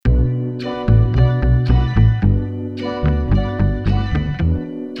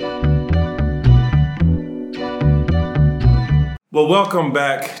Well, welcome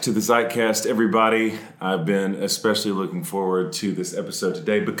back to the Zeitcast, everybody. I've been especially looking forward to this episode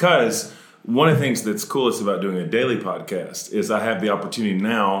today because one of the things that's coolest about doing a daily podcast is I have the opportunity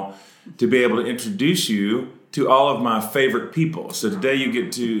now to be able to introduce you to all of my favorite people. So today you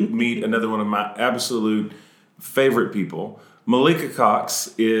get to meet another one of my absolute favorite people. Malika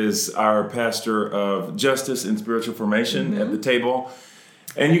Cox is our pastor of justice and spiritual formation at the table.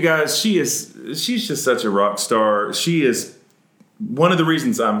 And you guys, she's just such a rock star. She is one of the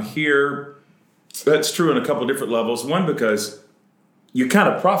reasons I'm here. That's true on a couple different levels. One, because you kind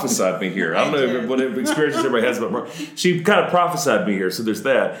of prophesied me here. I don't know what experiences everybody has about she kind of prophesied me here, so there's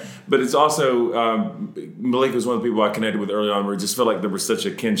that. But it's also, Malika was one of the people I connected with early on where I just felt like there was such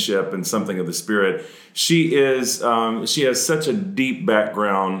a kinship and something of the Spirit. She has such a deep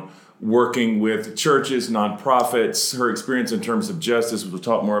background working with churches, nonprofits, her experience in terms of justice, which we'll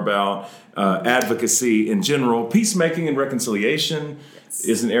talk more about, advocacy in general, peacemaking and reconciliation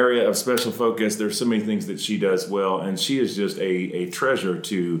is an area of special focus. There's so many things that she does well, and she is just a treasure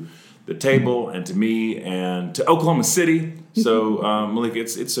to the table and to me and to Oklahoma City. So, Malika,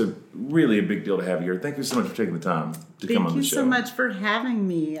 it's really a big deal to have you here. Thank you so much for taking the time to come on the show. Thank you so much for having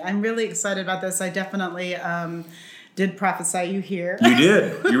me. I'm really excited about this. I definitely did prophesy you here. You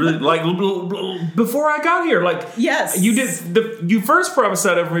did. You really, like, before I got here, like, yes, you did. You first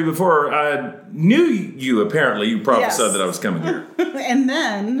prophesied over me before I knew you. Apparently, you prophesied that I was coming here. And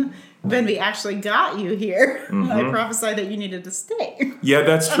then when we actually got you here, I prophesied that you needed to stay. Yeah,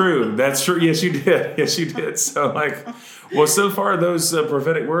 that's true. That's true. Yes, you did. Yes, you did. So, well, so far those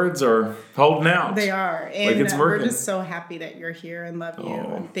prophetic words are holding out. They are, and it's working. We're just so happy that you're here and love you.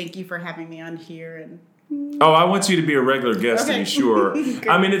 And thank you for having me on here. And oh, I want you to be a regular guest, to be sure.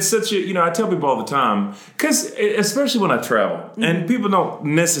 I mean, it's such a, I tell people all the time, because especially when I travel, and people don't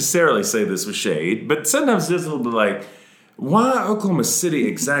necessarily say this with shade, but sometimes it's a little bit like, why Oklahoma City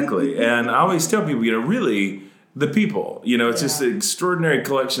exactly? And I always tell people, really, the people, it's just an extraordinary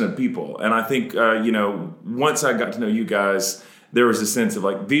collection of people. And I think, once I got to know you guys, there was a sense of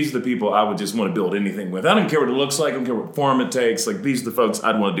like, these are the people I would just want to build anything with. I don't care what it looks like. I don't care what form it takes. Like, these are the folks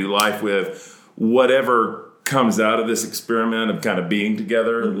I'd want to do life with. Whatever comes out of this experiment of kind of being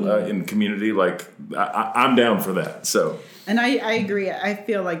together in community, like I'm down for that. So, and I agree. I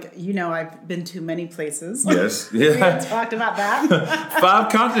feel like I've been to many places. Yes, yeah. We had talked about that.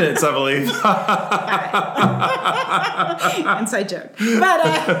 5 continents, I believe. Inside joke.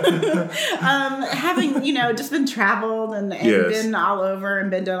 But having just been traveled and been all over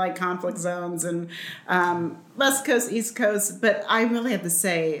and been to like conflict zones and West Coast, East Coast, but I really have to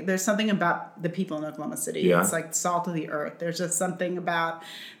say there's something about the people in Oklahoma City. Yeah. It's like salt of the earth. There's just something about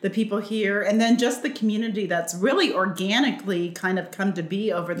the people here, and then just the community that's really organically kind of come to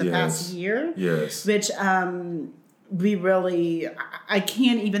be over the past year. Yes. Which we really, I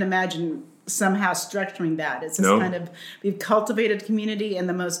can't even imagine somehow structuring that. It's just kind of, we've cultivated community and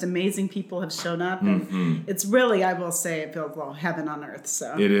the most amazing people have shown up. And it's really, I will say, it feels like heaven on earth.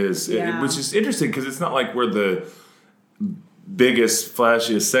 So it is, which is interesting because it's not like we're the biggest,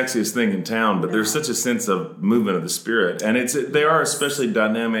 flashiest, sexiest thing in town, but there's such a sense of movement of the Spirit. And they are especially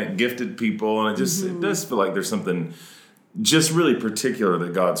dynamic, gifted people. And it does feel like there's something just really particular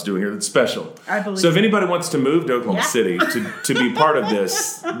that God's doing here that's special. I believe so. If anybody wants to move to Oklahoma City to be part of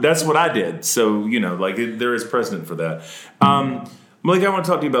this, that's what I did. So, there is precedent for that. Malika, I want to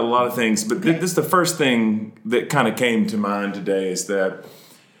talk to you about a lot of things, but this is the first thing that kind of came to mind today is that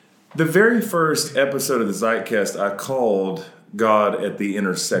the very first episode of the Zeitcast I called God at the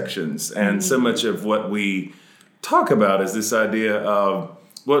Intersections. And so much of what we talk about is this idea of,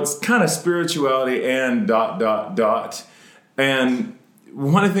 well, it's kind of spirituality and ... And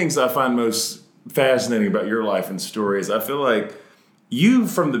one of the things I find most fascinating about your life and story is I feel like you,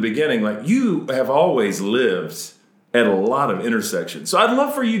 from the beginning, like you have always lived at a lot of intersections. So I'd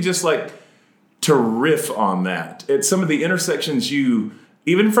love for you just like to riff on that. At some of the intersections you,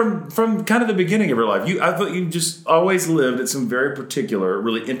 even from kind of the beginning of your life, I thought you just always lived at some very particular,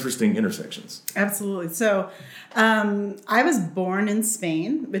 really interesting intersections. Absolutely. So I was born in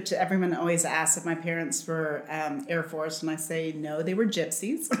Spain, which everyone always asks if my parents were Air Force, and I say no, they were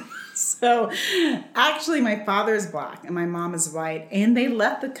gypsies. So actually my father is black and my mom is white, and they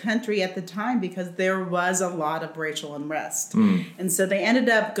left the country at the time because there was a lot of racial unrest. And so they ended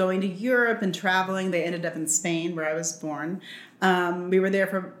up going to Europe and traveling. They ended up in Spain, where I was born. We were there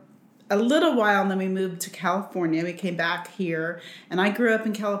for a little while, and then we moved to California. We came back here, and I grew up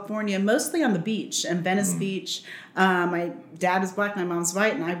in California, mostly on the beach, in Venice Beach. My dad is black, my mom's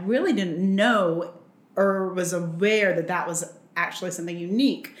white, and I really didn't know or was aware that was actually something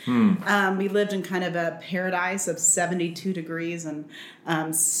unique. We lived in kind of a paradise of 72 degrees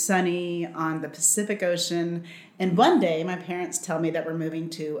and sunny on the Pacific Ocean. And one day, my parents tell me that we're moving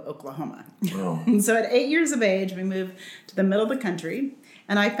to Oklahoma. Wow. And so at 8 years of age, we moved to the middle of the country.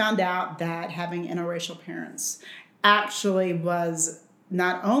 And I found out that having interracial parents actually was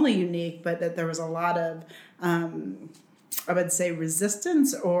not only unique, but that there was a lot of, I would say,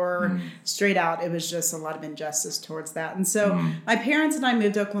 resistance or straight out, it was just a lot of injustice towards that. And so my parents and I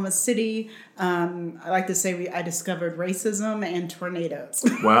moved to Oklahoma City. I like to say I discovered racism and tornadoes.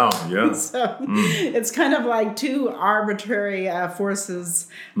 Wow, yeah. So it's kind of like two arbitrary forces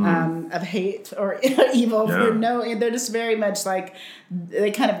of hate or evil. Yeah. They're just very much like,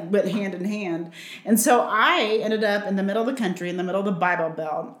 they kind of went hand in hand. And so I ended up in the middle of the country, in the middle of the Bible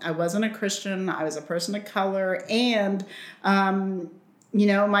Belt. I wasn't a Christian. I was a person of color. And,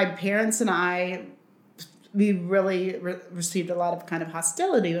 my parents and I, we really received a lot of kind of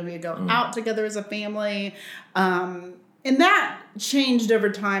hostility when we would go out together as a family. And that changed over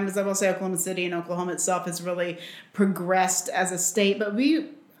time, as I will say, Oklahoma City and Oklahoma itself has really progressed as a state. But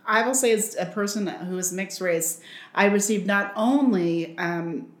I will say, as a person who is mixed race, I received not only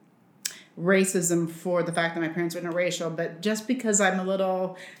racism for the fact that my parents were interracial, but just because I'm a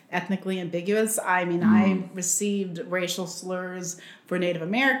little ethnically ambiguous. I mean, I received racial slurs for Native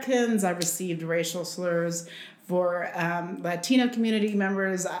Americans. I received racial slurs for Latino community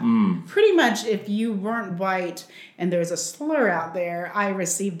members. Pretty much, if you weren't white and there's a slur out there, I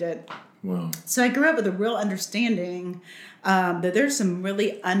received it. Wow. So I grew up with a real understanding that there's some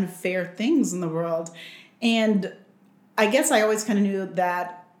really unfair things in the world. And I guess I always kind of knew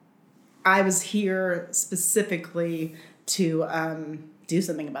that I was here specifically to do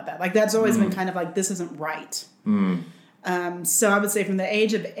something about that. Like, that's always been kind of like, this isn't right. So I would say from the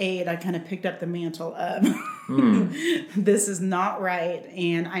age of 8, I kind of picked up the mantle of this is not right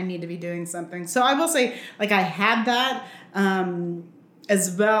and I need to be doing something. So I will say, like, I had that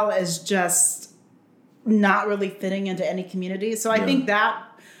as well as just not really fitting into any community. So I think that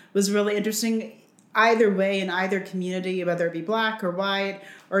was really interesting. Either way, in either community, whether it be black or white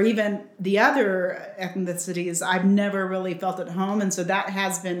or even the other ethnicities, I've never really felt at home. And so that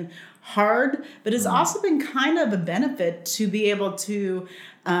has been hard, but it's also been kind of a benefit to be able to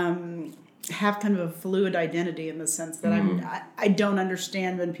have kind of a fluid identity in the sense that I don't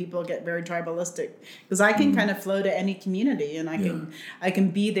understand when people get very tribalistic, because I can kind of flow to any community and I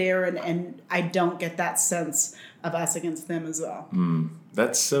can be there and I don't get that sense of us against them as well.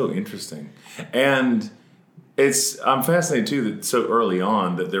 That's so interesting. And I'm fascinated too that so early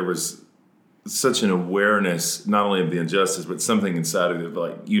on that there was such an awareness, not only of the injustice, but something inside of it,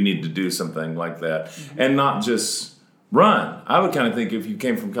 like you need to do something like that and not just run. I would kind of think if you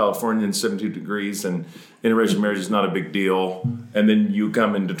came from California and 72 degrees and interracial marriage is not a big deal, and then you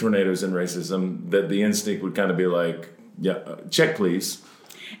come into tornadoes and racism, that the instinct would kind of be like, check please.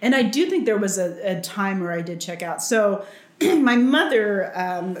 And I do think there was a time where I did check out. So my mother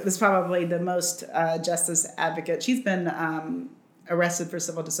was probably the most justice advocate. She's been arrested for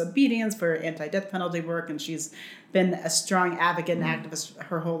civil disobedience, for anti-death penalty work, and she's been a strong advocate and activist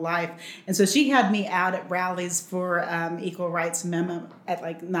her whole life. And so she had me out at rallies for equal rights memo at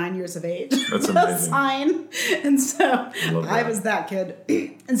like 9 years of age. That's amazing. Sign. And so I was that kid.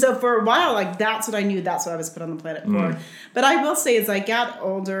 And so for a while, like, that's what I knew. That's what I was put on the planet for. But I will say, as I got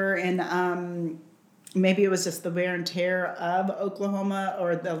older and maybe it was just the wear and tear of Oklahoma,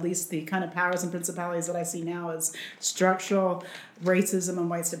 or at least the kind of powers and principalities that I see now as structural racism and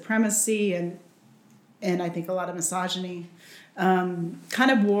white supremacy, and I think a lot of misogyny kind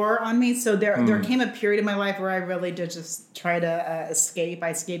of wore on me. So there came a period in my life where I really did just try to escape. I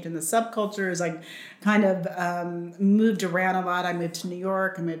escaped in the subcultures. I kind of moved around a lot. I moved to New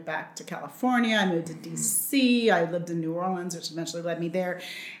York. I moved back to California. I moved to D.C. I lived in New Orleans, which eventually led me there.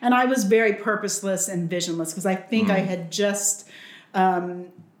 And I was very purposeless and visionless because I think I had just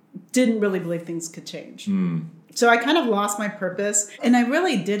didn't really believe things could change. So I kind of lost my purpose, and I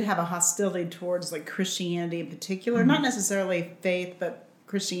really did have a hostility towards like Christianity in particular, not necessarily faith, but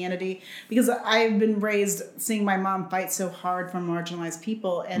Christianity, because I've been raised seeing my mom fight so hard for marginalized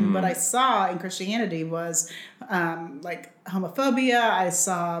people. And what I saw in Christianity was like homophobia. I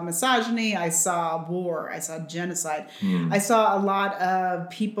saw misogyny. I saw war. I saw genocide. I saw a lot of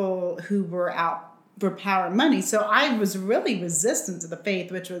people who were out for power and money. So I was really resistant to the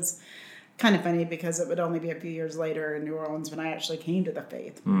faith, which was kind of funny because it would only be a few years later in New Orleans when I actually came to the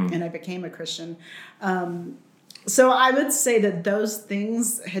faith and I became a Christian. So I would say that those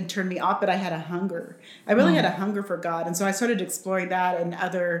things had turned me off, but I had a hunger. I really had a hunger for God. And so I started exploring that and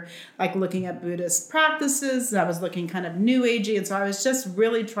other, like looking at Buddhist practices. I was looking kind of new agey. And so I was just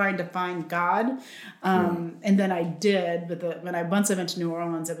really trying to find God. And then I did. Once I went to New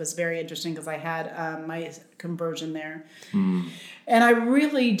Orleans, it was very interesting because I had my conversion there. And I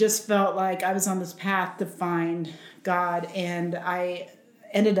really just felt like I was on this path to find God. And I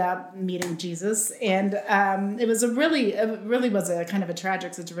ended up meeting Jesus, and it really was a kind of a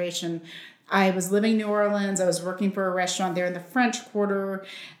tragic situation. I was living in New Orleans. I was working for a restaurant there in the French Quarter,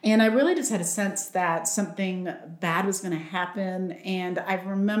 and I really just had a sense that something bad was going to happen. And I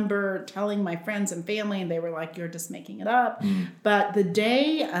remember telling my friends and family, and they were like, "You're just making it up." But the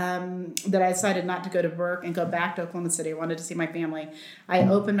day that I decided not to go to work and go back to Oklahoma City, I wanted to see my family. I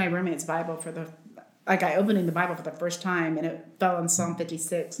opened my roommate's Bible I opening the Bible for the first time, and it fell on Psalm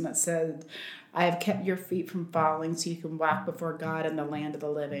 56, and it said, "I have kept your feet from falling so you can walk before God in the land of the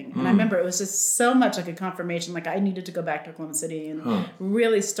living." And I remember it was just so much like a confirmation, like I needed to go back to Oklahoma City and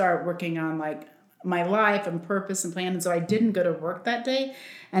really start working on like my life and purpose and plan. And so I didn't go to work that day.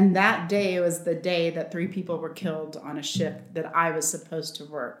 And that day was the day that 3 people were killed on a shift that I was supposed to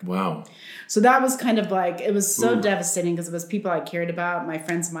work. Wow. So that was kind of like, it was so devastating because it was people I cared about, my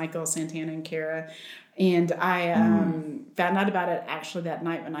friends Michael, Santana, and Kara. And I found out about it actually that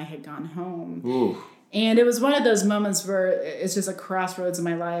night when I had gone home. Ooh. And it was one of those moments where it's just a crossroads in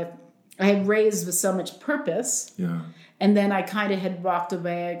my life. I had raised with so much purpose. Yeah. And then I kind of had walked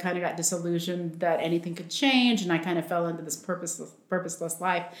away. I kind of got disillusioned that anything could change. And I kind of fell into this purposeless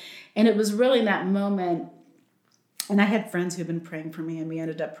life. And it was really in that moment. And I had friends who'd been praying for me, and we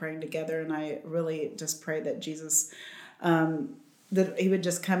ended up praying together. And I really just prayed that Jesus, that he would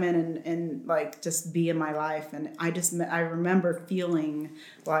just come in and like just be in my life. And I remember feeling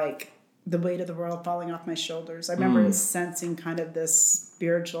like the weight of the world falling off my shoulders. I remember sensing kind of this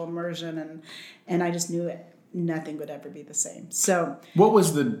spiritual immersion, and I just knew nothing would ever be the same. So what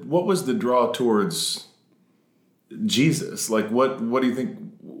was the draw towards Jesus? Like what do you think,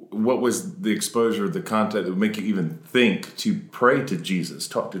 what was the exposure, the content that would make you even think to pray to Jesus,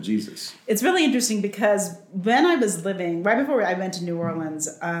 talk to Jesus? It's really interesting because when I was living, right before I went to New Orleans,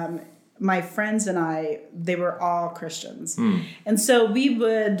 my friends and they were all Christians. And so we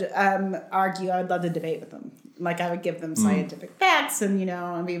would argue. I would love to debate with them. Like I would give them scientific facts and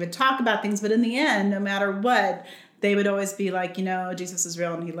we would talk about things. But in the end, no matter what, they would always be like, Jesus is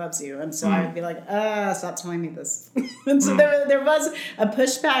real and he loves you. And so I would be like, stop telling me this. And so there was a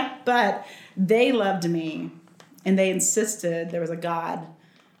pushback, but they loved me and they insisted there was a God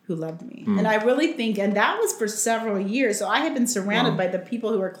who loved me. And I really think, and that was for several years. So I had been surrounded by the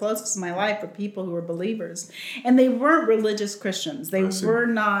people who were closest in my life, were people who were believers. And they weren't religious Christians. They were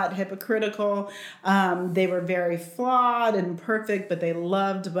not hypocritical. They were very flawed and imperfect, but they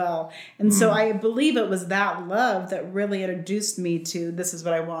loved well. And so I believe it was that love that really introduced me to this is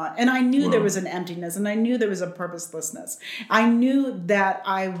what I want. And I knew there was an emptiness, and I knew there was a purposelessness. I knew that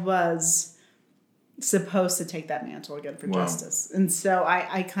I was supposed to take that mantle again for justice. And so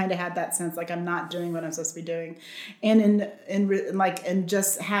I kind of had that sense like I'm not doing what I'm supposed to be doing. And in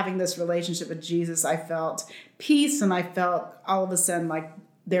just having this relationship with Jesus, I felt peace, and I felt all of a sudden like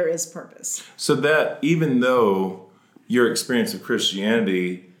there is purpose. So that even though your experience of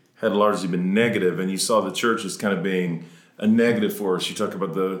Christianity had largely been negative and you saw the church as kind of being a negative force, you talk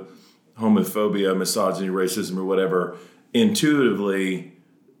about the homophobia, misogyny, racism, or whatever, intuitively,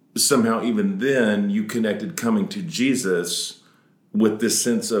 somehow even then you connected coming to Jesus with this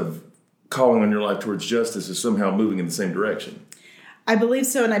sense of calling on your life towards justice as somehow moving in the same direction. I believe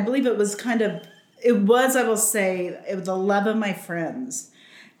so. And I believe I will say, it was the love of my friends.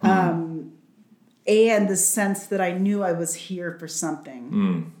 And the sense that I knew I was here for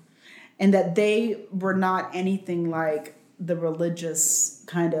something. And that they were not anything like the religious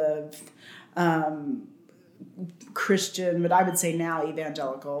kind of Christian, but I would say now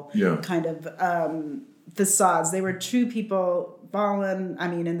evangelical kind of facades. They were true people, fallen,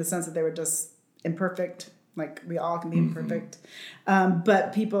 in the sense that they were just imperfect, like we all can be imperfect,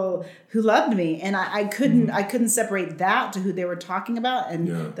 but people who loved me. And I couldn't separate that to who they were talking about,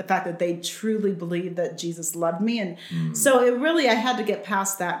 and the fact that they truly believed that Jesus loved me. And so it really, I had to get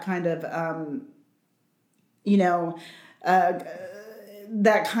past that kind of,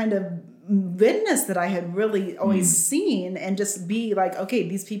 that kind of witness that I had really always seen, and just be like, okay,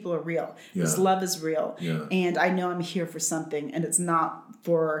 these people are real. This love is real. And I know I'm here for something, and it's not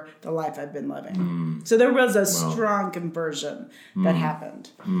for the life I've been living. So there was a strong conversion that happened.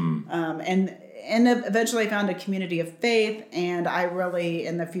 And eventually I found a community of faith, and I really,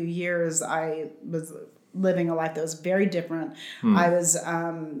 in a few years, I was living a life that was very different. I was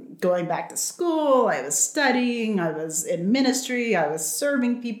going back to school. I was studying. I was in ministry. I was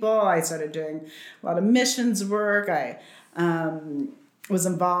serving people. I started doing a lot of missions work. I was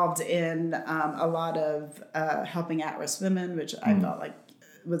involved in a lot of helping at-risk women, which I felt like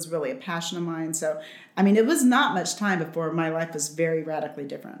was really a passion of mine. So, I mean, it was not much time before my life was very radically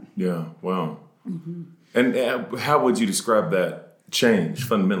different. Yeah, wow. Mm-hmm. And how would you describe that change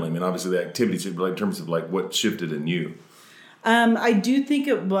fundamentally? I mean, obviously the activities, like in terms of like what shifted in you. I do think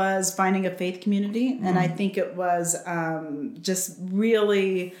it was finding a faith community, and I think it was just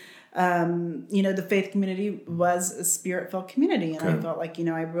really, the faith community was a spirit-filled community, and I felt like,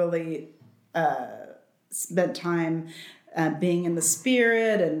 I really spent time being in the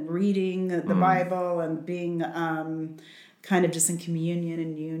Spirit and reading the Bible and being kind of just in communion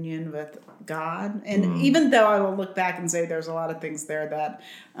and union with God. And even though I will look back and say there's a lot of things there that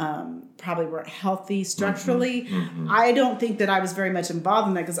probably weren't healthy structurally, I don't think that I was very much involved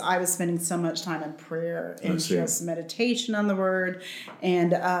in that because I was spending so much time in prayer and just meditation on the Word,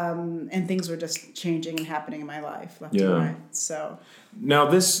 and things were just changing and happening in my life left and right. So now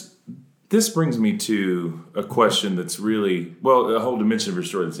this brings me to a question that's really, a whole dimension of your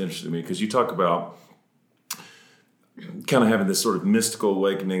story that's interesting to me, because you talk about kind of having this sort of mystical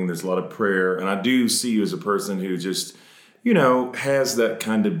awakening. There's a lot of prayer. And I do see you as a person who just, has that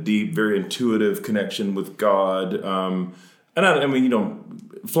kind of deep, very intuitive connection with God. And I mean, you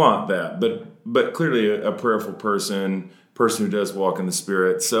don't flaunt that, but clearly a prayerful person who does walk in the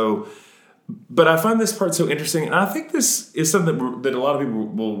Spirit. So, but I find this part so interesting. And I think this is something that a lot of people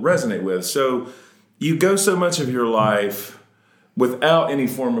will resonate with. So you go so much of your life without any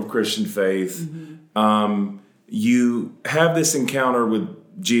form of Christian faith. You have this encounter with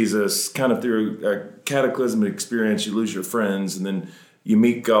Jesus kind of through a cataclysmic experience. You lose your friends, and then you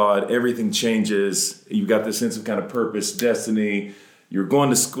meet God. Everything changes. You've got this sense of kind of purpose, destiny. You're going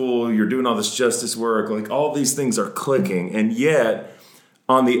to school. You're doing all this justice work. Like all these things are clicking. And yet,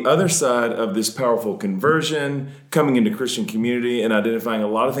 on the other side of this powerful conversion, coming into Christian community and identifying a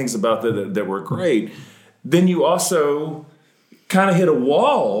lot of things about that were great, then you also kind of hit a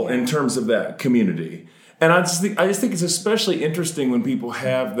wall in terms of that community. And I just think it's especially interesting when people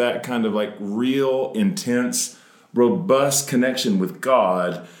have that kind of like real, intense, robust connection with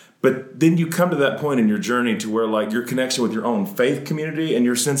God. But then you come to that point in your journey to where like your connection with your own faith community and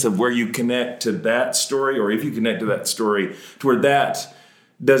your sense of where you connect to that story, or if you connect to that story, to where that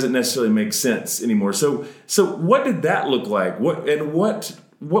doesn't necessarily make sense anymore. So what did that look like? What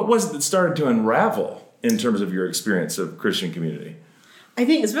was it that started to unravel in terms of your experience of Christian community? I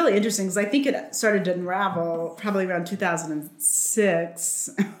think it's really interesting because I think it started to unravel probably around 2006,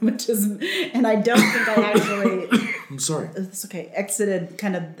 and I don't think I actually. I'm sorry. It's okay. Exited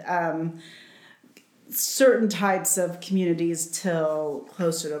kind of certain types of communities till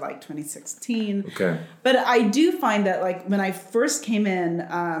closer to like 2016. Okay. But I do find that like when I first came in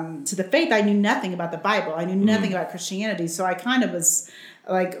to the faith, I knew nothing about the Bible. I knew nothing about Christianity, so I kind of was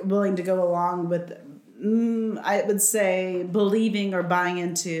like willing to go along with. I would say believing or buying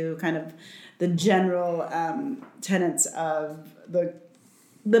into kind of the general tenets of the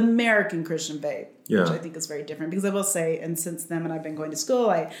American Christian faith, which I think is very different. Because I will say, and since then when I've been going to school,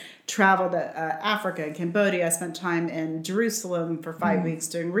 I traveled to Africa and Cambodia. I spent time in Jerusalem for 5 weeks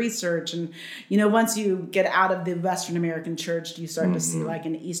doing research. And, once you get out of the Western American church, you start to see like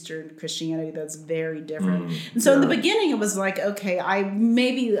an Eastern Christianity that's very different. And so in the beginning, it was like, okay, I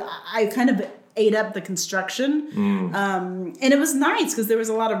kind of ate up the construction. And it was nice because there was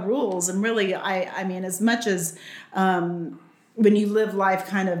a lot of rules. And really, I mean, as much as when you live life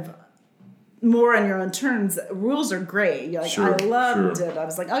kind of more on your own terms, rules are great. You're like, I loved it. I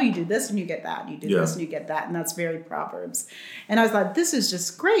was like, oh, you do this and you get that. You do this and you get that. And that's very Proverbs. And I was like, this is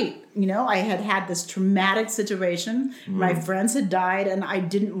just great. I had this traumatic situation. My friends had died and I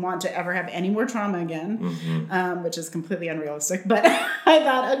didn't want to ever have any more trauma again, which is completely unrealistic. But I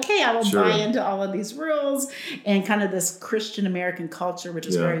thought, okay, I will buy into all of these rules and kind of this Christian American culture, which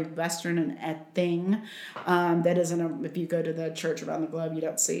is very Western and a thing that isn't, if you go to the church around the globe, you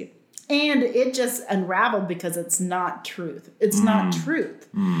don't see. And it just unraveled because it's not truth. It's not truth.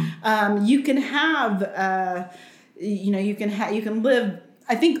 You can have, you can live.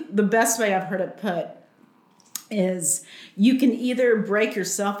 I think the best way I've heard it put is you can either break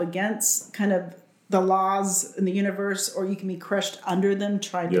yourself against kind of the laws in the universe, or you can be crushed under them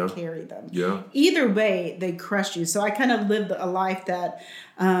trying to carry them. Either way, they crush you. So I kind of lived a life that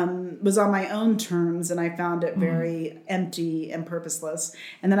was on my own terms, and I found it very empty and purposeless.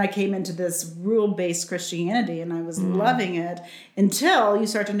 And then I came into this rule-based Christianity, and I was loving it until you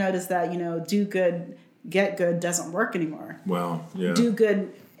start to notice that, do good, get good doesn't work anymore. Wow. Yeah. Do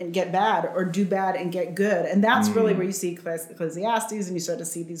good and get bad, or do bad and get good. And that's really where you see Ecclesiastes, and you start to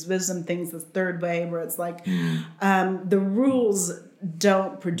see these wisdom things, the third way, where it's like the rules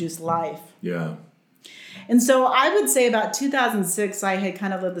don't produce life. Yeah. And so I would say about 2006, I had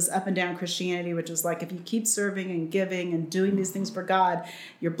kind of lived this up and down Christianity, which was like, if you keep serving and giving and doing these things for God,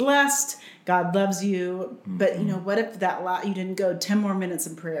 you're blessed. God loves you. But, what if you didn't go 10 more minutes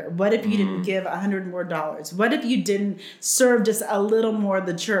in prayer? What if you didn't give $100 more? What if you didn't serve just a little more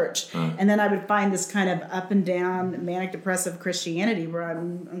the church? And then I would find this kind of up and down manic depressive Christianity where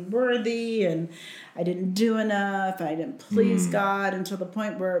I'm unworthy and I didn't do enough and I didn't please God, until the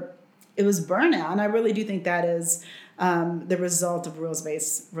point where it was burnout. And I really do think that is the result of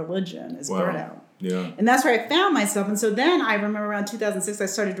rules-based religion is burnout. Yeah. And that's where I found myself. And so then I remember around 2006, I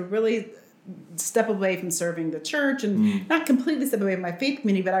started to really step away from serving the church and not completely step away from my faith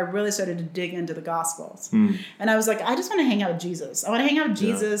community, but I really started to dig into the Gospels. And I was like, I just want to hang out with Jesus. I want to hang out with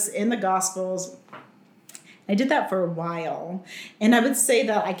Jesus in the Gospels. I did that for a while. And I would say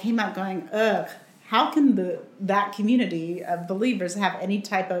that I came out going, ugh, how can that community of believers have any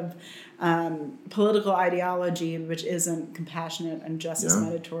type of political ideology which isn't compassionate and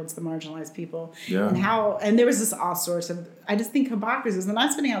justice-minded towards the marginalized people? And there was this all sorts of, I just think, hypocrisies. When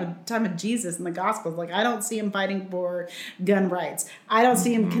I'm spending time with Jesus in the Gospels, like, I don't see him fighting for gun rights. I don't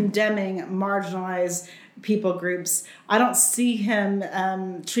see him condemning marginalized people groups. I don't see him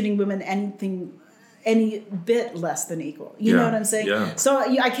treating women any bit less than equal. You know what I'm saying? Yeah. So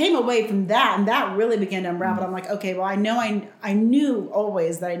I came away from that, and that really began to unravel. I'm like, okay, well, I knew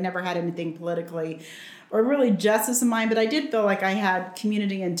always that I never had anything politically or really justice in mind, but I did feel like I had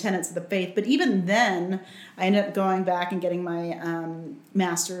community and tenets of the faith. But even then, I ended up going back and getting my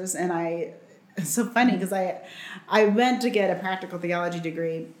master's, and it's so funny because I went to get a practical theology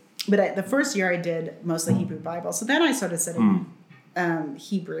degree, but the first year I did mostly Hebrew Bible. So then I started studying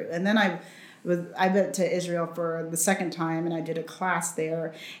Hebrew, and then I went to Israel for the second time, and I did a class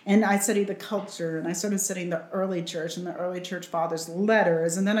there, and I studied the culture, and I started studying the early church and the early church fathers'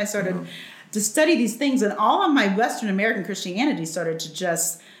 letters, and then I started to study these things, and all of my Western American Christianity started to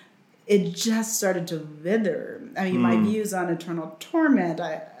wither. I mean, my views on eternal torment,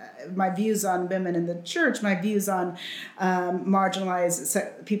 my views on women in the church, my views on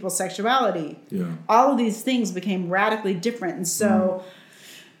marginalized people's sexuality, all of these things became radically different, and so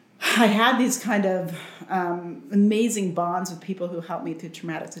I had these kind of amazing bonds with people who helped me through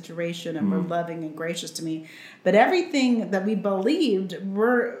traumatic situation and were loving and gracious to me. But everything that we believed it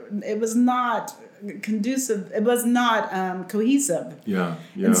was not conducive. It was not cohesive. Yeah.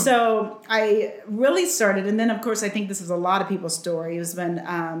 And so I really started. And then, of course, I think this is a lot of people's story. It was when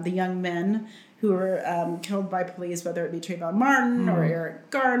the young men who were killed by police, whether it be Trayvon Martin or Eric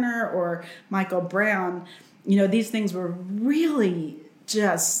Garner or Michael Brown, these things were really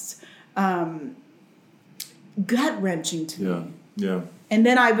just gut-wrenching to me. Yeah. And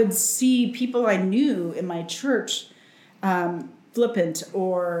then I would see people I knew in my church flippant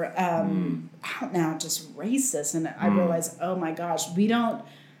or out now just racist, and I realized, oh my gosh,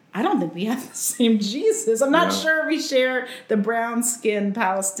 I don't think we have the same Jesus. I'm not sure we share the brown-skinned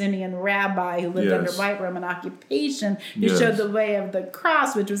Palestinian rabbi who lived under white Roman occupation, who showed the way of the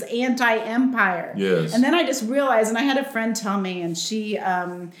cross, which was anti-empire. Yes. And then I just realized, and I had a friend tell me, and she,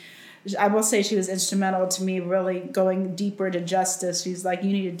 I will say she was instrumental to me really going deeper to justice. She's like,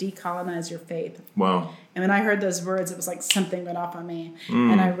 you need to decolonize your faith. Wow. And when I heard those words, it was like something went off on me.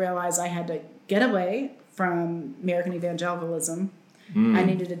 And I realized I had to get away from American evangelicalism. I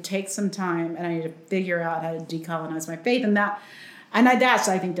needed to take some time, and I needed to figure out how to decolonize my faith,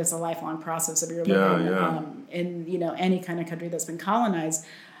 I think that's a lifelong process if you're living in any kind of country that's been colonized.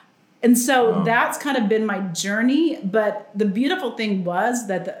 And so that's kind of been my journey. But the beautiful thing was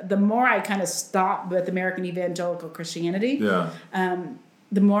that the more I kind of stopped with American evangelical Christianity,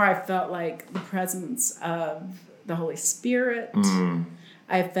 the more I felt like the presence of the Holy Spirit.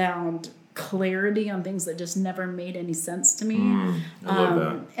 I found clarity on things that just never made any sense to me. I love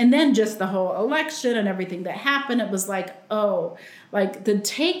that. And then just the whole election and everything that happened, it was like, to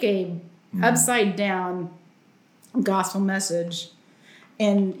take a upside down gospel message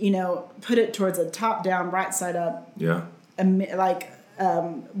and, put it towards a top down, right side up,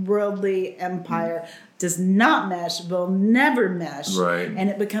 worldly empire does not mesh, will never mesh. Right. And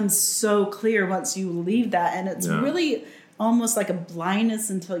it becomes so clear once you leave that. And it's really almost like a blindness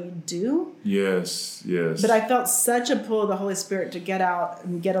until you do. Yes. But I felt such a pull of the Holy Spirit to get out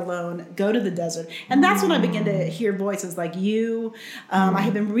and get alone, go to the desert. And that's when I began to hear voices like you. I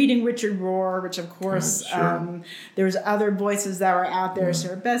had been reading Richard Rohr, which of course, there's other voices that were out there,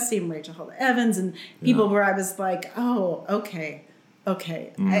 Sarah Bessey and Rachel Holt Evans, and people where I was like, oh, okay.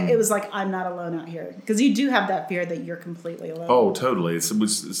 It was like, I'm not alone out here. Because you do have that fear that you're completely alone. Oh, totally. It's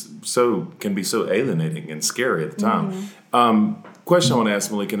can be so alienating and scary at the time. Question I want to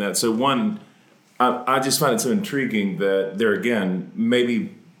ask Malika in that. So one, I just find it so intriguing that there again,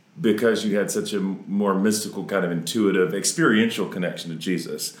 maybe because you had such a more mystical kind of intuitive, experiential connection to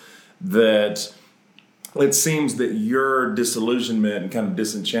Jesus, that it seems that your disillusionment and kind of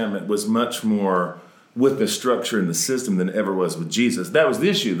disenchantment was much more with the structure and the system than ever was with Jesus. That was the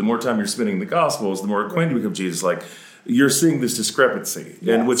issue. The more time you're spending in the Gospels, the more acquainted you become with Jesus. Like, you're seeing this discrepancy,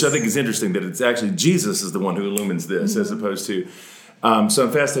 and which I think is interesting, that it's actually Jesus is the one who illumines this, as opposed to. So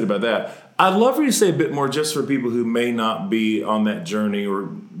I'm fascinated by that. I'd love for you to say a bit more, just for people who may not be on that journey or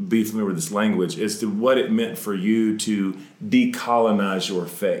be familiar with this language, as to what it meant for you to decolonize your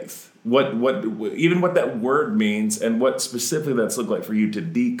faith. What that word means, and what specifically that's looked like for you to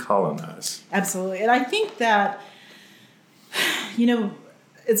decolonize. Absolutely. And I think that,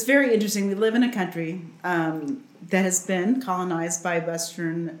 it's very interesting. We live in a country that has been colonized by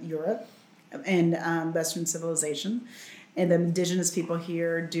Western Europe and Western civilization. And the indigenous people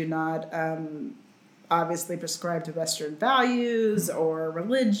here do not obviously prescribe to Western values or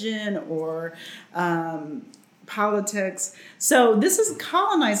religion or politics. So this is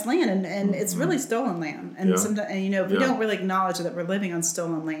colonized land, and it's really stolen land. And sometimes, if we don't really acknowledge that we're living on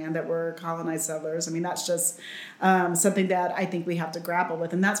stolen land, that we're colonized settlers, I mean, that's just something that I think we have to grapple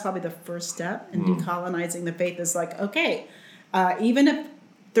with. And that's probably the first step in decolonizing the faith, is like, okay, even if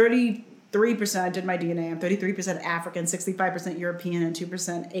 33%, I did my DNA, I'm 33% African, 65% European, and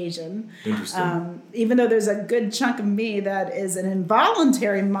 2% Asian. Interesting. Even though there's a good chunk of me that is an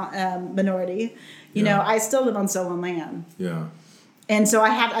involuntary minority, I still live on stolen land. Yeah. And so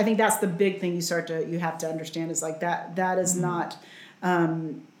I think that's the big thing you have to understand, is like that is not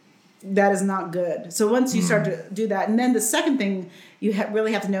good. So once you start to do that, and then the second thing you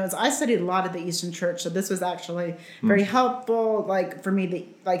really have to know is, I studied a lot of the Eastern Church, so this was actually very helpful. Like for me,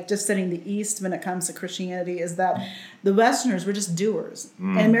 just studying the East when it comes to Christianity, is that the Westerners were just doers,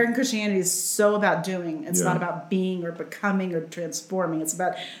 and American Christianity is so about doing. It's not about being or becoming or transforming. It's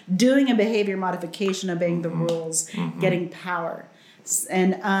about doing a behavior modification, obeying the rules, getting power.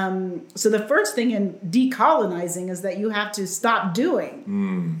 And so the first thing in decolonizing is that you have to stop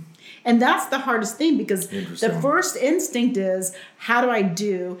doing. And that's the hardest thing, because the first instinct is, how do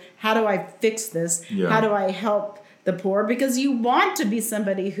I fix this? How do I help the poor? Because you want to be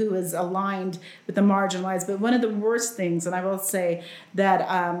somebody who is aligned with the marginalized. But one of the worst things, and I will say that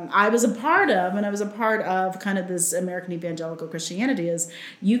I was a part of kind of this American evangelical Christianity, is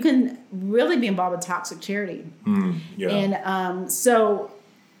you can really be involved with toxic charity. And so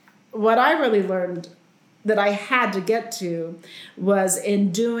what I really learned that I had to get to was,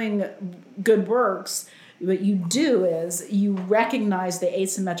 in doing good works, what you do is you recognize the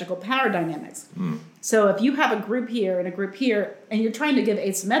asymmetrical power dynamics. So if you have a group here and a group here, and you're trying to give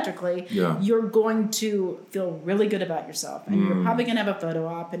asymmetrically, you're going to feel really good about yourself. And you're probably going to have a photo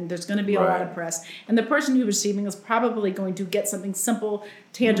op, and there's going to be a lot of press. And the person who's receiving is probably going to get something simple,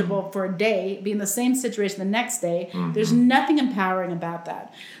 tangible for a day, be in the same situation the next day. There's nothing empowering about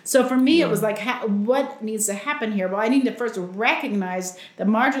that. So for me, it was like, what needs to happen here? Well, I need to first recognize that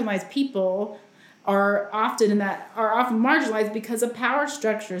marginalized people are often marginalized because of power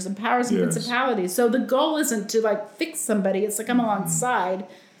structures and powers and principalities. So the goal isn't to fix somebody; it's to come alongside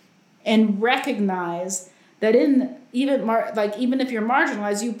and recognize that even if you're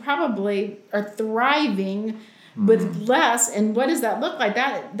marginalized, you probably are thriving with less. And what does that look like?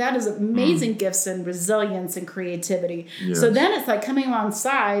 That is amazing gifts and resilience and creativity. So then it's like coming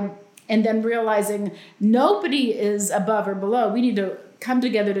alongside and then realizing nobody is above or below. We need to come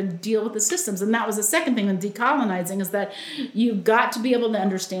together to deal with the systems. And that was the second thing in decolonizing, is that you've got to be able to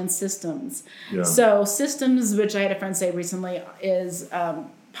understand systems. So systems, which I had a friend say recently, is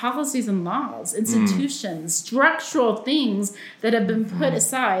policies and laws, institutions, structural things that have been put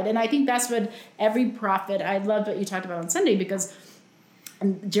aside. And I think that's what every prophet, I loved what you talked about on Sunday, because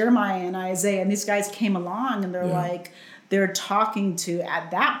Jeremiah and Isaiah and these guys came along, and they're talking to,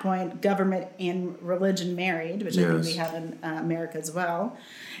 at that point, government and religion married, which I think we have in America as well.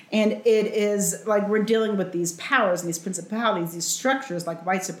 And it is like we're dealing with these powers and these principalities, these structures like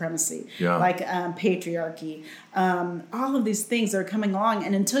white supremacy, like patriarchy, all of these things are coming along.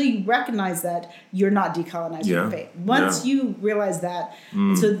 And until you recognize that, you're not decolonizing your faith. Once you realize that,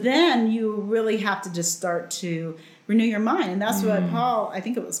 so then you really have to just start to renew your mind. And that's what Paul, I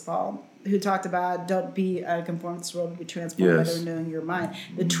think it was Paul, who talked about don't be conformed to this world, but be transformed by the renewing your mind.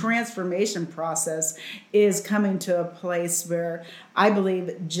 The transformation process is coming to a place where I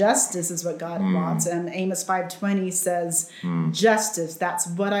believe justice is what God wants. And Amos 5:20 says, justice, that's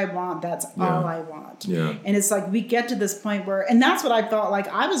what I want. That's all I want. Yeah. And it's like we get to this point where, and that's what I felt like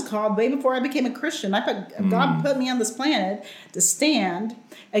I was called way before I became a Christian. God put me on this planet to stand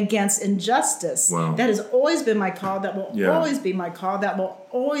against injustice. Wow. That has always been my call. That will always be my call. That will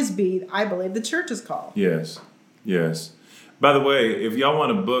always be, I believe, the church's call. Yes. By the way, if y'all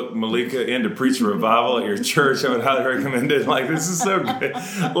want to book Malika in to preach a revival at your church, I would highly recommend it. Like, this is so good.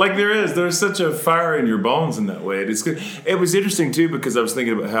 Like, there's such a fire in your bones in that way. It's good. It was interesting too, because I was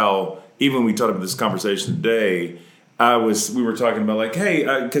thinking about how, even when we talked about this conversation today, we were talking about like,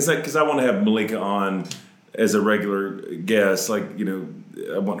 hey, because I want to have Malika on as a regular guest, like,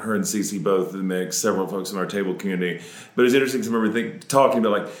 I want her and Cece both in the mix, several folks in our table community. But it's interesting to remember talking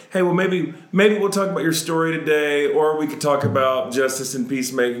about like, hey, well, maybe we'll talk about your story today, or we could talk about justice and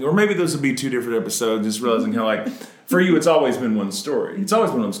peacemaking, or maybe those would be two different episodes, just realizing how like, for you, it's always been one story. It's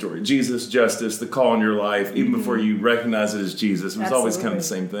always been one story. Jesus, justice, the call in your life, even before you recognize it as Jesus. It was always kind of the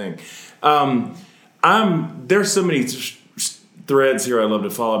same thing. There's so many threads here I love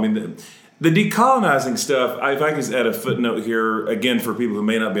to follow. I mean, the decolonizing stuff, if I could add a footnote here, again, for people who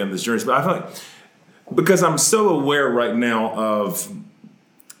may not be on this journey, but I feel like, because I'm so aware right now of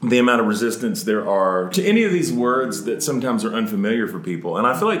the amount of resistance there are to any of these words that sometimes are unfamiliar for people. And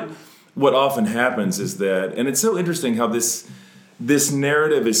I feel like what often happens is that, and it's so interesting how this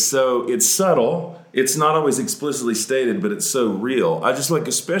narrative is it's subtle, it's not always explicitly stated, but it's so real. I just like,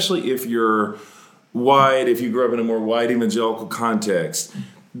 especially if you're white, if you grew up in a more white evangelical context,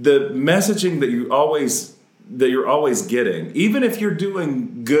 the messaging that you're always getting, even if you're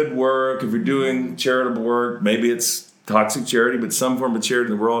doing good work, if you're doing charitable work, maybe it's toxic charity, but some form of charity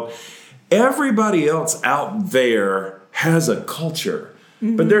in the world, everybody else out there has a culture.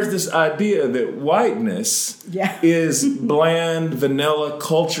 But there's this idea that whiteness is bland, vanilla,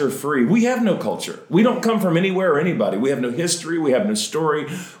 culture-free. We have no culture. We don't come from anywhere or anybody. We have no history. We have no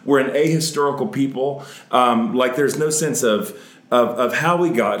story. We're an ahistorical people. There's no sense of how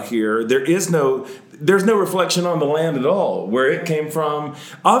we got here. There's no reflection on the land at all, where it came from.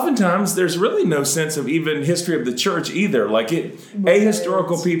 Oftentimes, there's really no sense of even history of the church either.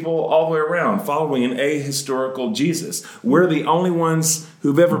 Ahistorical people all the way around, following an ahistorical Jesus. We're the only ones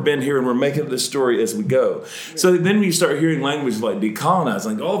who've ever been here, and we're making this story as we go. So then when you start hearing language like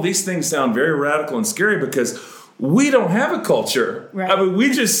decolonize, these things sound very radical and scary because we don't have a culture. Right. I mean,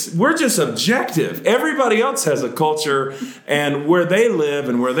 we're just objective. Everybody else has a culture, and where they live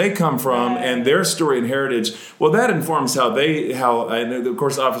and where they come from and their story and heritage. Well, that informs how and of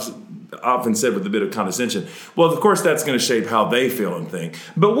course, often said with a bit of condescension. Well, of course, that's going to shape how they feel and think.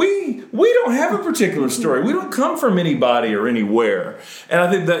 But we don't have a particular story. We don't come from anybody or anywhere. And I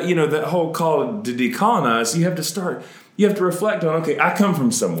think that, that whole call to decolonize, you have to reflect on, okay, I come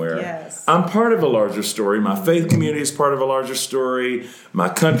from somewhere. Yes. I'm part of a larger story. My faith community is part of a larger story. My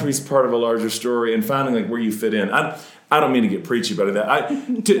country's part of a larger story. And finding where you fit in. I don't mean to get preachy about that.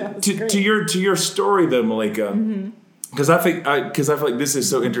 To your story though, Malika, because I feel like this is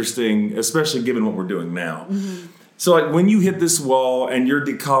so interesting, especially given what we're doing now. So when you hit this wall and you're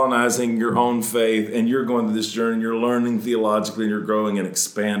decolonizing your own faith and you're going through this journey, you're learning theologically and you're growing and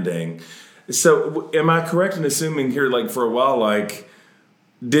expanding. So am I correct in assuming here, for a while,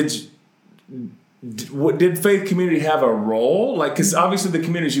 did faith community have a role? Because obviously the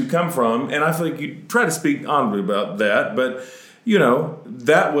communities you come from, and I feel like you try to speak honorably about that, but,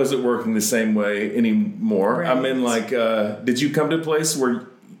 that wasn't working the same way anymore. Right. I mean, did you come to a place where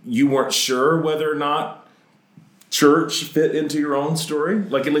you weren't sure whether or not church fit into your own story?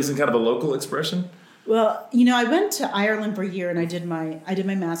 At least in kind of a local expression? Well, I went to Ireland for a year and I did my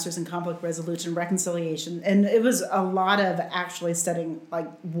master's in conflict resolution and reconciliation. And it was a lot of actually studying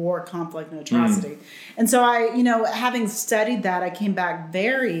war, conflict, and atrocity. And so I, having studied that, I came back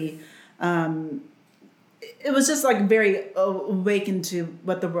very it was just like very awakened to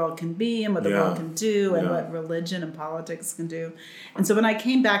what the world can be and what the world can do and what religion and politics can do. And so when I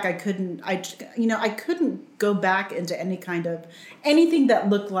came back, I couldn't go back into anything that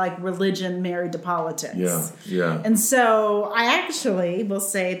looked like religion married to politics. Yeah. And so I actually will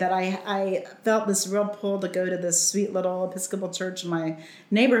say that I felt this real pull to go to this sweet little Episcopal church in my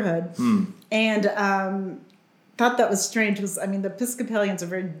neighborhood. And thought that was strange because, the Episcopalians are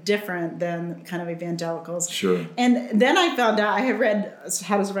very different than kind of evangelicals. Sure. And then I found out, I had read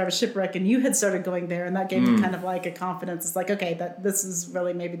How to Survive a Shipwreck, and you had started going there, and that gave me kind of like a confidence. It's like, okay, that this is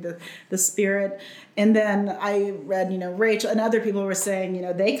really maybe the spirit. And then I read, Rachel and other people were saying,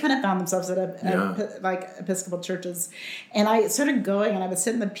 they kind of found themselves at like Episcopal churches. And I started going, and I would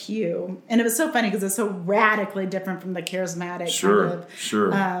sit in the pew, and it was so funny because it's so radically different from the charismatic kind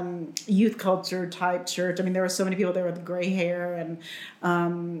of youth culture type church. There were so many people there with gray hair,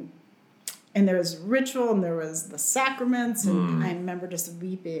 and there was ritual, and there was the sacraments, and I remember just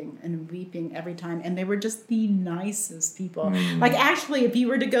weeping and weeping every time. And they were just the nicest people. Like, actually, if you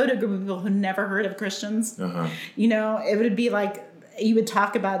were to go to a group of people who never heard of Christians, it would be like, you would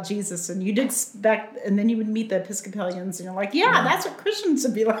talk about Jesus, and you'd expect, and then you would meet the Episcopalians, and you're like, that's what Christians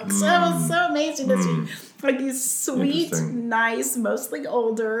would be like. So it was so amazing to see like these sweet, nice, mostly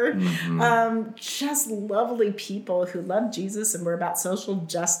older, just lovely people who loved Jesus and were about social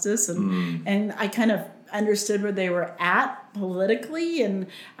justice, and I kind of understood where they were at politically, and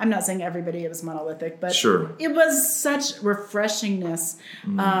I'm not saying everybody was monolithic, but it was such refreshingness.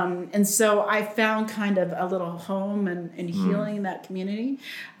 And so I found kind of a little home and healing in that community.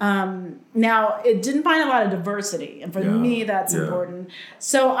 Now, it didn't find a lot of diversity, and for me, that's important.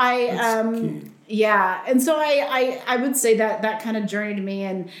 So and so I would say that kind of journeyed me,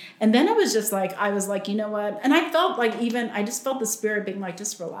 and then it was just like, I was like, you know what? And I felt like I just felt the Spirit being like,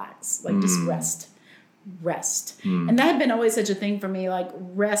 just relax, like just rest. And that had been always such a thing for me, like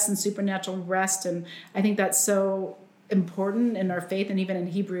rest and supernatural rest. And I think that's so important in our faith. And even in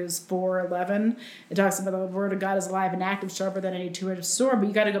Hebrews 4:11, it talks about the word of God is alive and active, sharper than any two-edged sword. But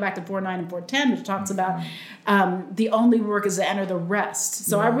you got to go back to 4:9 and 4:10, which talks about the only work is to enter the rest.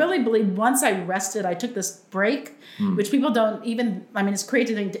 So I really believe once I rested, I took this break, which people don't even, it's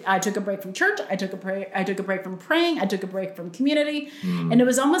crazy to think. I took a break from church. I took a break from praying. I took a break from community. And it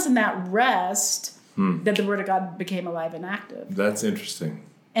was almost in that rest that the Word of God became alive and active. That's interesting.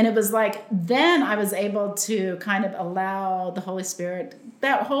 And it was like, then I was able to kind of allow the Holy Spirit,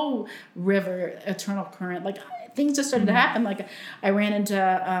 that whole river, eternal current, like things just started to happen. Like I ran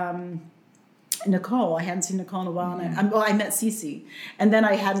into Nicole. I hadn't seen Nicole in a while. And I met Cece. And then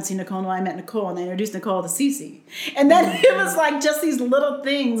I hadn't seen Nicole in a while. I met Nicole, and I introduced Nicole to Cece. And then it was like just these little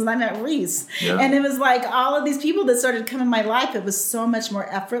things. And I met Reese. And it was like all of these people that started coming in my life. It was so much more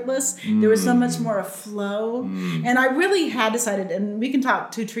effortless. There was so much more of flow. And I really had decided, and we can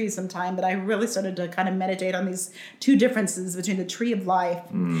talk two trees sometime, but I really started to kind of meditate on these two differences between the tree of life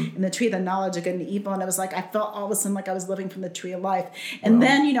and the tree of the knowledge of good and evil. And it was like, I felt all of a sudden like I was living from the tree of life. And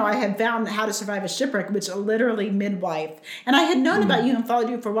then, I had found How to Survive a Shipwreck, which are literally midwife. And I had known about you and followed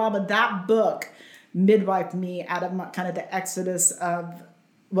you for a while, but that book midwifed me out of kind of the exodus of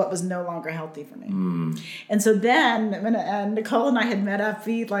what was no longer healthy for me. And so then when Nicole and I had met up,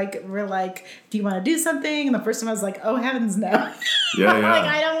 we're like, do you want to do something? And the first time I was like, oh, heavens no. Like,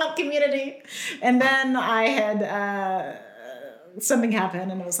 I don't want community. And then I had something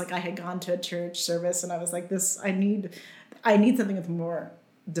happened, and it was like I had gone to a church service, and I was like, I need something with more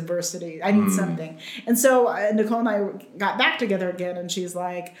diversity. I need something. And so Nicole and I got back together again, and she's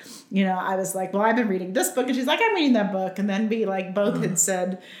like, I was like, well, I've been reading this book, and she's like, I'm reading that book. And then we both had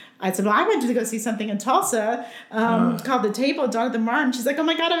said, I said, well, I went to go see something in Tulsa called The Table, Jonathan Martin. She's like, oh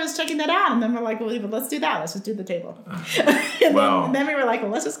my God, I was checking that out. And then we're like, well, let's do that. Let's just do The Table. And then we were like,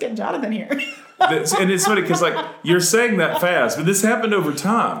 well, let's just get Jonathan here. And it's funny because you're saying that fast, but this happened over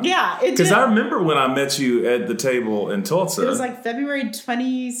time. Yeah, it did. Because I remember when I met you at The Table in Tulsa. It was like February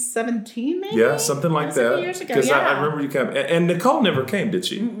 2017, maybe? Yeah, something like that. A few years ago, Because I remember you came. And Nicole never came, did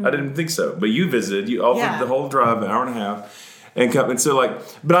she? I didn't think so. But you visited. You offered the whole drive, an hour and a half. And so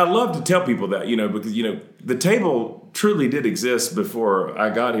but I love to tell people that, because, The Table truly did exist before I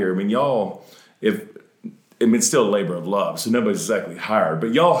got here. Y'all, it's still a labor of love, so nobody's exactly hired.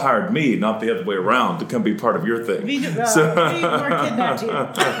 But y'all hired me, not the other way around, to come be part of your thing. We kidnapped you. Or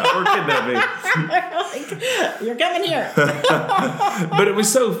kidnapped me. You're coming here. But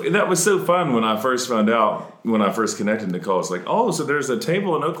that was so fun when I first found out, when I first connected Nicole. It's like, oh, so there's a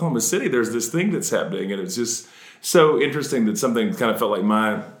table in Oklahoma City. There's this thing that's happening. And it's just so interesting that something kind of felt like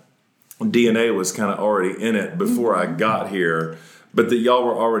my DNA was kind of already in it before I got here. but that y'all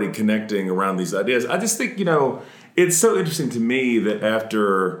were already connecting around these ideas. I just think, it's so interesting to me that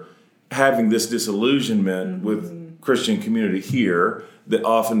after having this disillusionment with Christian community here that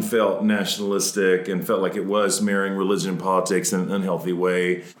often felt nationalistic and felt like it was marrying religion and politics in an unhealthy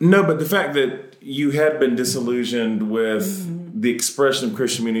way. No, but the fact that you had been disillusioned with the expression of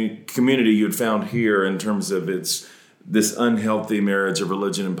Christian community you had found here in terms of this unhealthy marriage of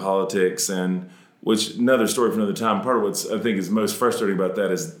religion and politics, and which another story for another time. Part of what's I think is most frustrating about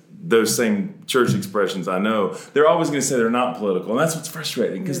that is those same church expressions I know, they're always going to say they're not political. And that's what's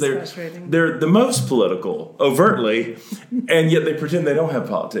frustrating because they're the most political overtly, and yet they pretend they don't have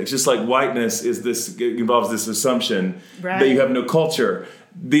politics. Just like whiteness involves this assumption that you have no culture.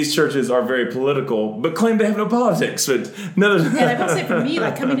 These churches are very political, but claim they have no politics. But and I will say for me,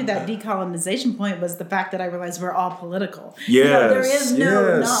 like coming to that decolonization point was the fact that I realized we're all political. Yes, there is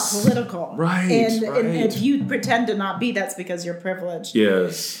no not political. Right, and if you pretend to not be, that's because you're privileged.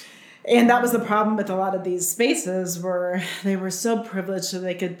 Yes. And that was the problem with a lot of these spaces where they were so privileged so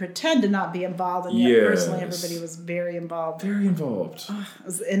they could pretend to not be involved. And yet personally, everybody was very involved. Very involved.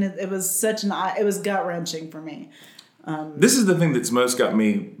 It was gut-wrenching for me. This is the thing that's most got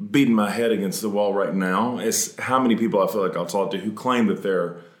me beating my head against the wall right now is how many people I feel like I'll talk to who claim that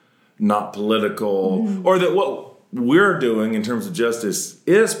they're not political or that what we're doing in terms of justice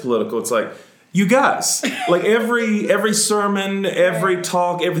is political. It's like, you guys, like every sermon, every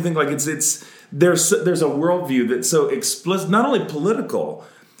talk, everything, like there's a worldview that's so explicit, not only political,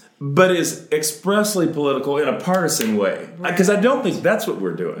 but is expressly political in a partisan way. Because I don't think that's what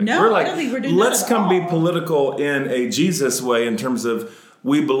we're doing. No, we're like, I don't think we're doing let's that at come all. be political in a Jesus way in terms of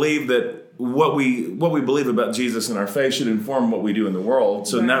we believe that what we believe about Jesus and our faith should inform what we do in the world.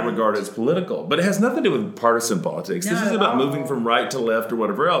 So in that regard, it's political. But it has nothing to do with partisan politics. This is about moving from right to left or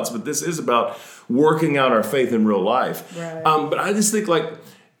whatever else. But this is about working out our faith in real life. Right. But I just think like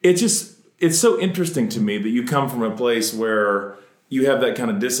it's so interesting to me that you come from a place where you have that kind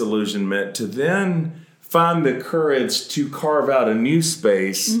of disillusionment to then find the courage to carve out a new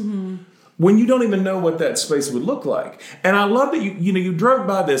space when you don't even know what that space would look like. And I love that you drove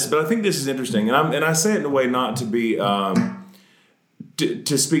by this, but I think this is interesting. And I say it in a way not to be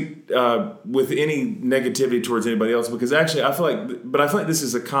to speak with any negativity towards anybody else, because actually I feel like this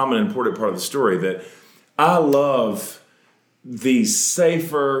is a common important part of the story, that I love these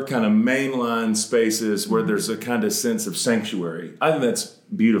safer kind of mainline spaces where there's a kind of sense of sanctuary. I think that's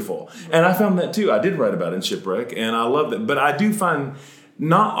beautiful. And I found that too. I did write about it in Shipwreck, and I love that. But I do find,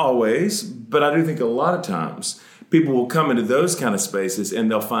 not always, but I do think a lot of times, people will come into those kind of spaces and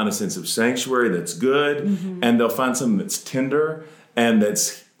they'll find a sense of sanctuary that's good, and they'll find something that's tender and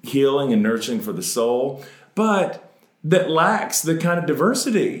that's healing and nurturing for the soul, but that lacks the kind of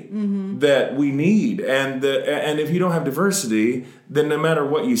diversity that we need. And if you don't have diversity, then no matter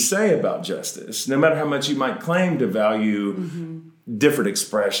what you say about justice, no matter how much you might claim to value different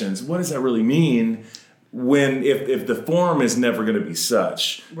expressions, what does that really mean when if the form is never going to be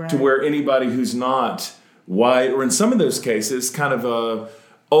such to where anybody who's not white, or in some of those cases kind of a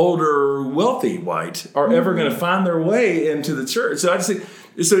older wealthy white, are ever going to find their way into the church? So I just think,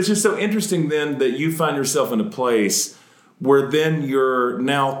 so it's just so interesting then that you find yourself in a place where then you're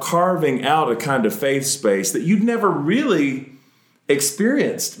now carving out a kind of faith space that you'd never really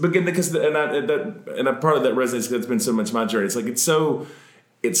experienced. Because and a part of that resonates, that's been so much my journey. It's like it's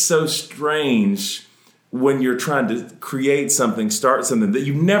so strange when you're trying to create something, start something that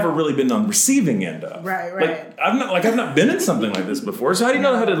you've never really been on the receiving end of. Right. Like I've not been in something like this before. So how do you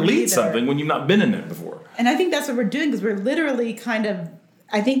know how to lead something when you've not been in it before? And I think that's what we're doing, because we're literally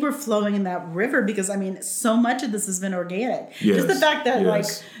I think we're flowing in that river, because so much of this has been organic. Yes. Just the fact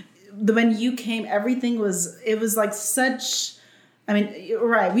that when you came, everything was like such.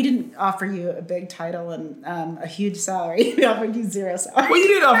 We didn't offer you a big title and a huge salary. We offered you zero salary. Well, you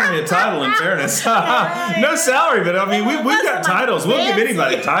did offer me a title, in fairness. No salary, but we've got titles. We'll give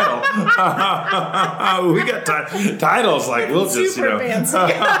anybody a title. We got titles, like we'll just, super fancy.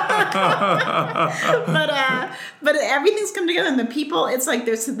 But everything's come together, and the people, it's like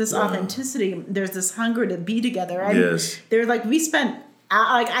there's this authenticity. There's this hunger to be together. Yes. They're like, we spent,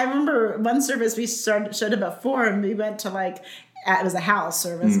 I remember one service we showed up at 4, and we went to it was a house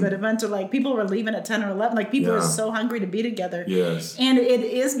service, but it went to people were leaving at 10 or 11. Like people are so hungry to be together. Yes. And it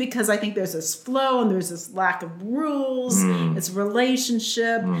is because I think there's this flow and there's this lack of rules. It's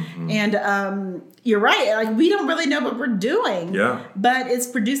relationship. And you're right. Like we don't really know what we're doing. Yeah. But it's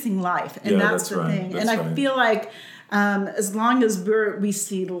producing life. And that's the thing. And I feel like as long as we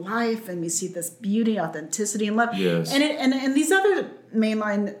see life and we see this beauty, authenticity, and love. Yes. And these other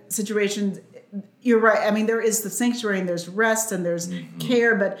mainline situations, you're right. I mean, there is the sanctuary and there's rest and there's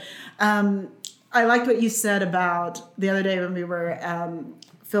care. But I liked what you said about the other day when we were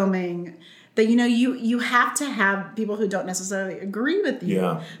filming that, you have to have people who don't necessarily agree with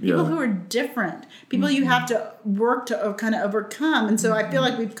you. People who are different. People you have to work to kind of overcome. And so I feel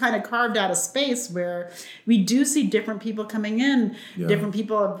like we've kind of carved out a space where we do see different people coming in, different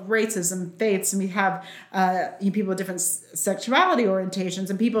people of races and faiths. And we have people with different sexuality orientations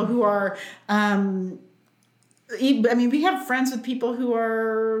and people who are... we have friends with people who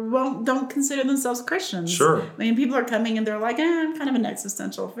don't consider themselves Christians. Sure. I mean, people are coming and they're like, I'm kind of an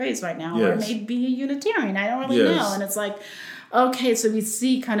existential phase right now. Or maybe a Unitarian. I don't really know. And it's like, okay, so we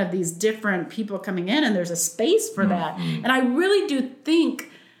see kind of these different people coming in and there's a space for that. And I really do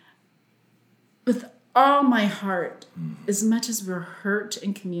think with all my heart, as much as we're hurt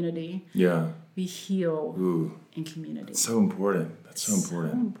in community, we heal in community. That's so important. That's so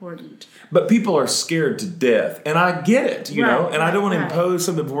important. So important. But people are scared to death. And I get it, you know, and I don't want to impose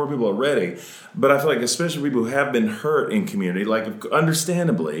something before people are ready. But I feel like especially people who have been hurt in community, like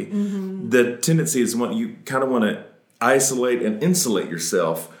understandably, the tendency is you kind of want to isolate and insulate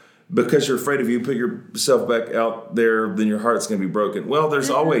yourself because you're afraid if you put yourself back out there, then your heart's going to be broken. Well, there's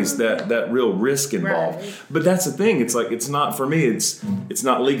always that real risk involved. Right. But that's the thing. It's like, it's not, for me, it's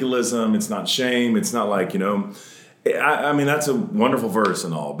not legalism. It's not shame. It's not like, I mean, that's a wonderful verse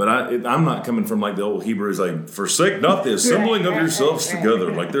and all, but I'm not coming from like the old Hebrews, like, forsake not the assembling of yourselves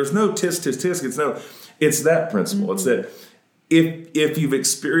together. Like, there's no tisk. It's that principle. It's that if you've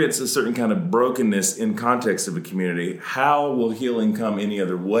experienced a certain kind of brokenness in context of a community, how will healing come any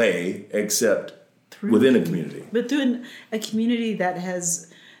other way except within a community? But through a community that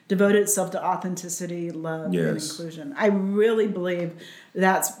has devoted itself to authenticity, love, and inclusion. I really believe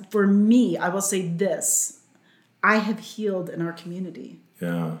that's, for me, I will say this. I have healed in our community.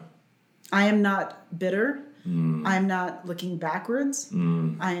 Yeah. I am not bitter. I am not looking backwards.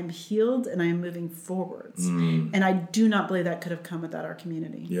 I am healed and I am moving forwards. And I do not believe that could have come without our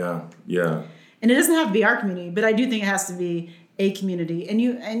community. Yeah. And it doesn't have to be our community, but I do think it has to be a community. And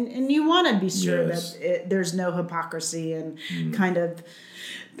you want to be sure that there's no hypocrisy and kind of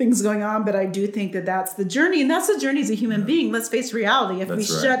things going on, but I do think that that's the journey, and that's the journey as a human being. Let's face reality. If we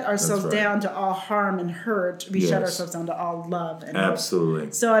shut ourselves down to all harm and hurt, we shut ourselves down to all love and absolutely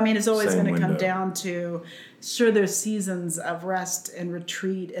hope. So, I mean, it's always going to come down to, sure, there's seasons of rest and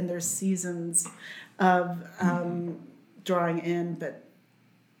retreat, and there's seasons of drawing in, but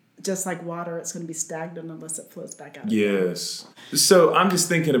just like water, it's going to be stagnant unless it flows back out. Yes. So I'm just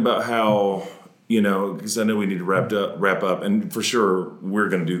thinking about how, because I know we need to wrap up, and for sure we're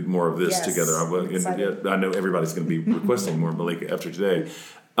going to do more of this together. I know everybody's going to be requesting more Malika after today.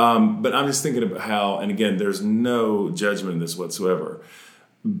 But I'm just thinking about how, and again, there's no judgment in this whatsoever,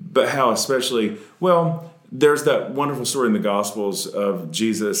 but how especially, there's that wonderful story in the Gospels of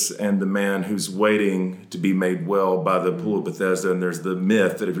Jesus and the man who's waiting to be made well by the pool of Bethesda, and there's the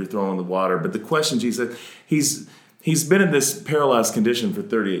myth that if you're thrown in the water, but the question, Jesus, He's been in this paralyzed condition for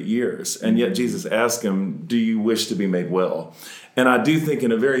 38 years, and yet Jesus asked him, do you wish to be made well? And I do think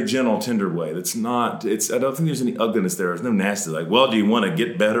in a very gentle, tender way. I don't think there's any ugliness there. There's no nasty, like, well, do you want to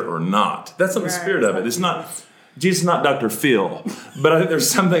get better or not? That's not the spirit of it. It's not, Jesus is not Dr. Phil. But I think there's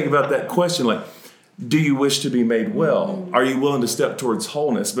something about that question, like, do you wish to be made well? Are you willing to step towards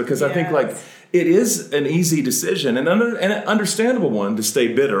wholeness? Because I think, like, it is an easy decision and an understandable one to stay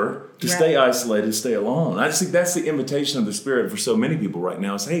bitter, to stay isolated, to stay alone. I just think that's the invitation of the Spirit for so many people right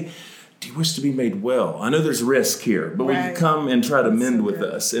now is, hey, do you wish to be made well? I know there's risk here, but will you come and try to mend with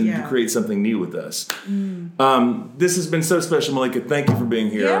us and to create something new with us? This has been so special, Malika. Thank you for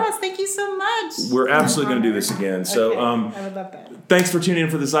being here. Yes, thank you so much. We're absolutely going to do this again. So I would love that. Thanks for tuning in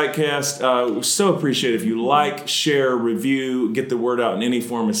for the Zeitcast. We so appreciate it if you like, share, review, get the word out in any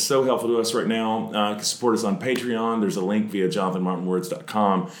form. It's so helpful to us right now. You can support us on Patreon. There's a link via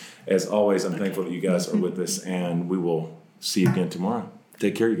jonathanmartinwords.com. As always, I'm thankful that you guys are with us, and we will see you again tomorrow.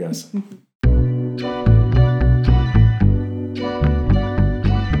 Take care, you guys.